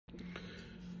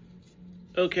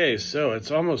Okay, so it's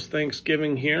almost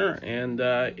Thanksgiving here, and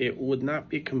it would not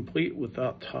be complete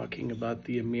without talking about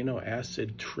the amino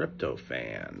acid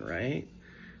tryptophan, right?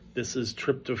 This is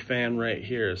tryptophan right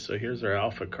here. So here's our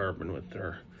alpha carbon with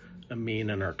our amine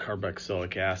and our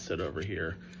carboxylic acid over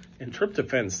here. And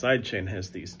tryptophan's side chain has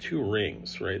these two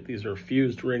rings, right? These are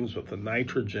fused rings with a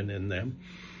nitrogen in them.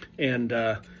 And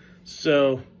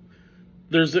so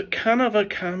there's a kind of a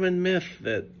common myth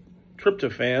that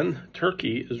tryptophan,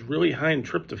 turkey, is really high in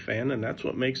tryptophan, and that's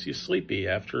what makes you sleepy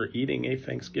after eating a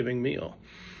Thanksgiving meal.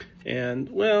 And,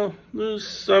 well, there's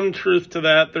some truth to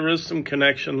that. There is some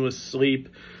connection with sleep.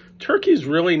 Turkey's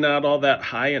really not all that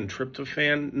high in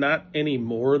tryptophan, not any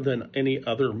more than any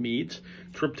other meat.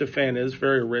 Tryptophan is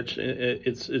very rich.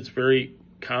 It's very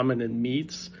common in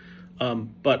meats,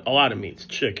 but a lot of meats,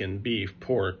 chicken, beef,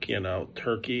 pork,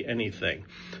 turkey, anything.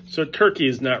 So turkey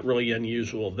is not really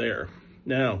unusual there.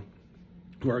 Now,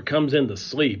 where it comes into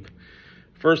sleep,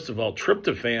 first of all,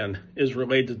 tryptophan is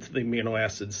related to the amino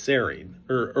acid serine,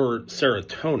 or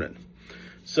serotonin.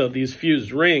 So these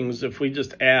fused rings, if we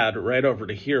just add right over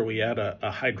to here, we add a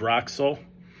hydroxyl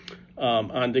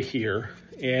onto here,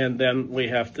 and then we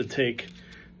have to take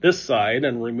this side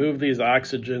and remove these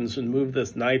oxygens and move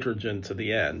this nitrogen to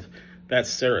the end.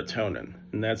 That's serotonin,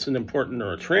 and that's an important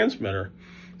neurotransmitter.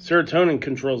 Serotonin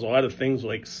controls a lot of things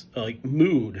like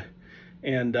mood.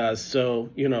 And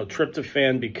so,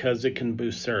 tryptophan, because it can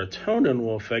boost serotonin,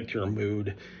 will affect your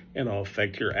mood and will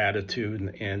affect your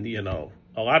attitude and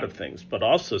a lot of things. But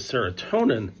also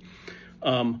serotonin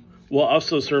will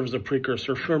also serve as a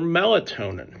precursor for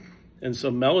melatonin. And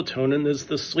so melatonin is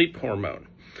the sleep hormone.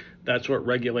 That's what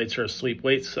regulates our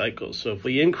sleep-wake cycle. So if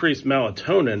we increase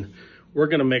melatonin, we're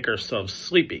going to make ourselves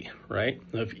sleepy, right?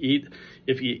 If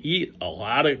you eat a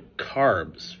lot of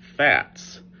carbs,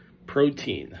 fats,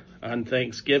 protein on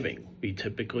Thanksgiving, we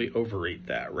typically overeat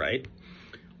that, right?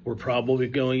 We're probably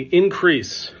going to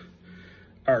increase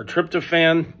our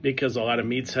tryptophan because a lot of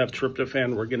meats have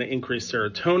tryptophan. We're going to increase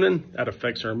serotonin. That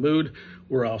affects our mood.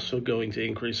 We're also going to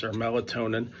increase our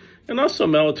melatonin. And also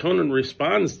melatonin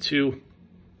responds to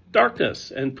darkness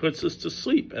and puts us to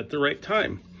sleep at the right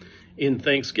time. In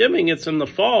Thanksgiving, it's in the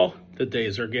fall. The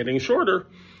days are getting shorter.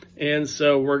 And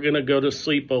so we're going to go to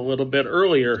sleep a little bit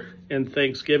earlier. And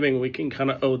Thanksgiving, we can kind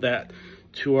of owe that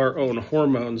to our own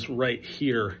hormones right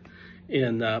here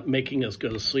in making us go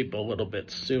to sleep a little bit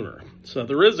sooner. So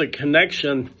there is a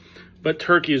connection, but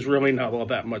turkey is really not all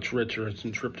that much richer in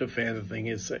tryptophan than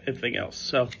anything else.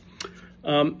 So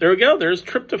there we go. There's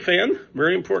tryptophan,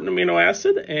 very important amino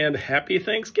acid, and happy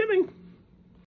Thanksgiving.